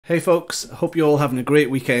Hey folks, I hope you're all having a great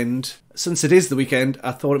weekend. Since it is the weekend,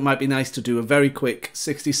 I thought it might be nice to do a very quick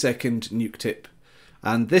 60-second Nuke tip.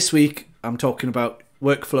 And this week, I'm talking about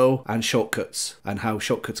workflow and shortcuts, and how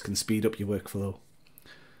shortcuts can speed up your workflow.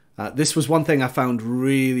 This was one thing I found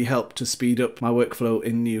really helped to speed up my workflow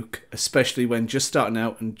in Nuke, especially when just starting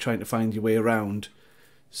out and trying to find your way around.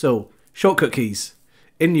 So, shortcut keys.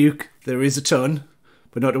 In Nuke, there is a ton,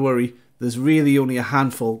 but not to worry, there's really only a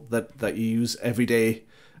handful that you use every day,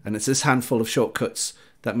 and it's this handful of shortcuts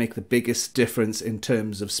that make the biggest difference in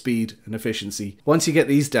terms of speed and efficiency. Once you get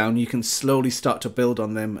these down, you can slowly start to build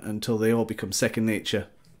on them until they all become second nature.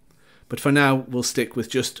 But for now, we'll stick with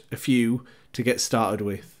just a few to get started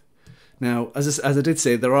with. Now, as I did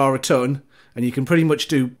say, there are a ton, and you can pretty much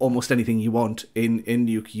do almost anything you want in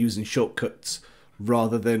Nuke using shortcuts,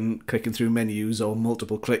 rather than clicking through menus or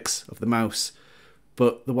multiple clicks of the mouse.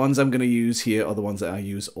 But the ones I'm going to use here are the ones that I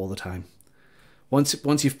use all the time.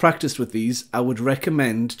 Once you've practiced with these, I would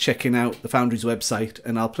recommend checking out the Foundry's website,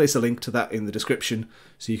 and I'll place a link to that in the description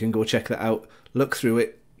so you can go check that out, look through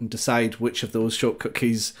it, and decide which of those shortcut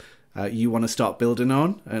keys you want to start building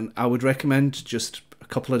on. And I would recommend just a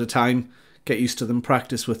couple at a time, get used to them,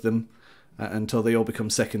 practice with them until they all become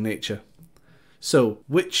second nature. So,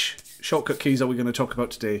 which shortcut keys are we going to talk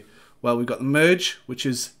about today? Well, we've got the merge, which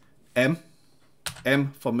is M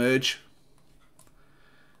for merge.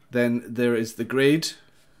 Then there is the grade,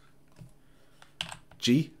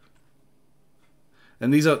 G.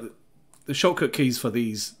 And these are the shortcut keys for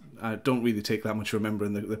these. Don't really take that much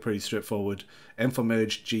remembering, they're pretty straightforward. M for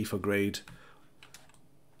merge, G for grade.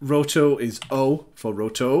 Roto is O for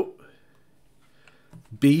roto,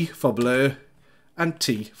 B for blur, and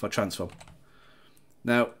T for transform.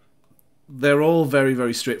 Now, they're all very,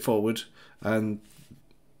 very straightforward, and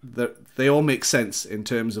they all make sense in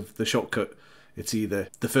terms of the shortcut. It's either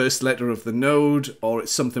the first letter of the node, or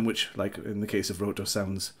it's something which, like in the case of roto,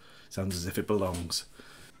 sounds as if it belongs.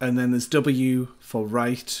 And then there's W for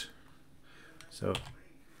write. So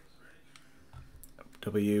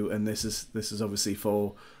W, and this is obviously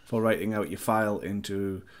for writing out your file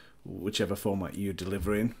into whichever format you're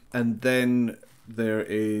delivering. And then there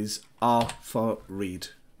is R for read,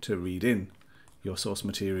 to read in your source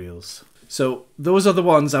materials. So those are the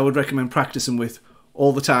ones I would recommend practicing with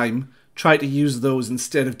all the time. Try to use those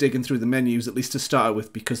instead of digging through the menus, at least to start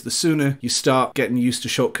with, because the sooner you start getting used to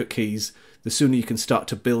shortcut keys, the sooner you can start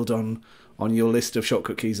to build on your list of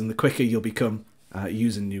shortcut keys, and the quicker you'll become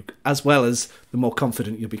using Nuke, as well as the more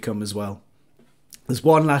confident you'll become as well. There's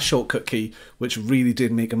one last shortcut key which really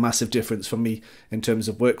did make a massive difference for me in terms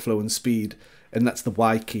of workflow and speed, and that's the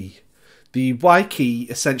Y key. The Y key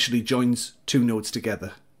essentially joins two nodes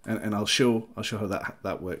together. And I'll show how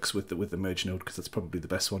that works with the merge node, because that's probably the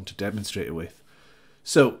best one to demonstrate it with.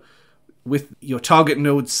 So, with your target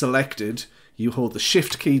node selected, you hold the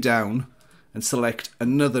Shift key down and select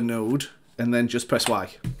another node, and then just press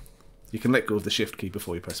Y. You can let go of the Shift key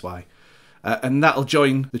before you press Y, and that'll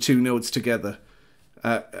join the two nodes together.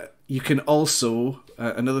 You can also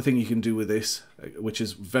another thing you can do with this, which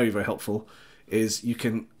is very, very helpful, is you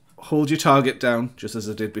can hold your target down just as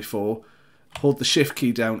I did before. Hold the Shift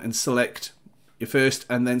key down and select your first,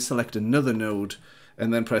 and then select another node,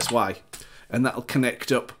 and then press Y. And that'll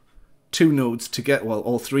connect up two nodes together, well,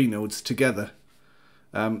 all three nodes together.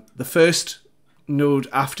 The first node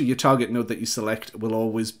after your target node that you select will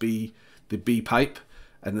always be the B pipe,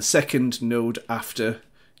 and the second node after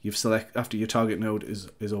your target node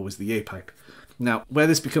is always the A pipe. Now, where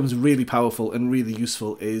this becomes really powerful and really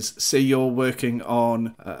useful is, say you're working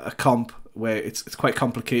on a comp where it's quite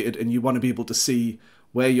complicated and you want to be able to see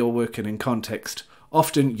where you're working in context.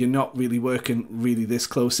 Often you're not really working really this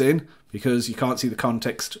close in, because you can't see the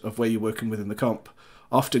context of where you're working within the comp.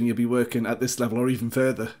 Often you'll be working at this level or even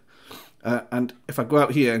further. And if I go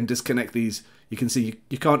out here and disconnect these, you can see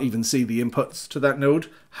you can't even see the inputs to that node.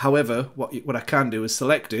 However, what I can do is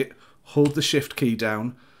select it, hold the Shift key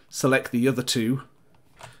down, select the other two,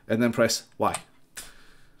 and then press Y.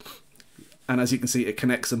 And as you can see, it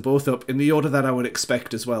connects them both up in the order that I would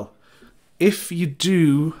expect as well. If you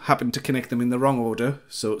do happen to connect them in the wrong order,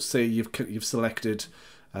 so say you've selected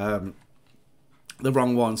the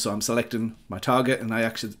wrong one, so I'm selecting my target and I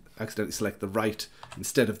actually accidentally select the write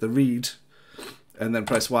instead of the read, and then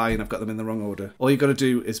press Y, and I've got them in the wrong order. All you've got to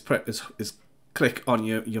do is click on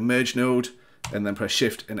your merge node and then press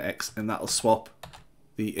Shift and X, and that'll swap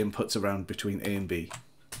the inputs around between A and B.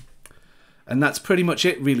 And that's pretty much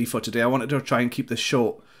it really for today. I wanted to try and keep this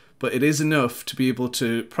short, but it is enough to be able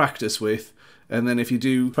to practice with. And then if you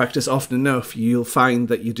do practice often enough, you'll find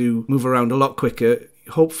that you do move around a lot quicker.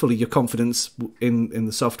 hopefully your confidence in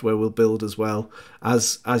the software will build as well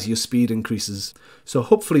as your speed increases. So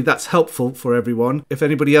hopefully that's helpful for everyone. If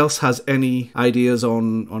anybody else has any ideas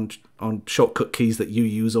on shortcut keys that you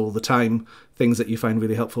use all the time, things that you find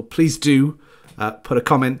really helpful, please do put a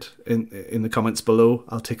comment in the comments below.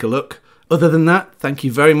 I'll take a look. Other than that, thank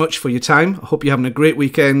you very much for your time. I hope you're having a great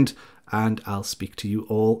weekend, and I'll speak to you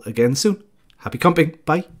all again soon. Happy comping.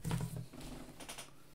 Bye.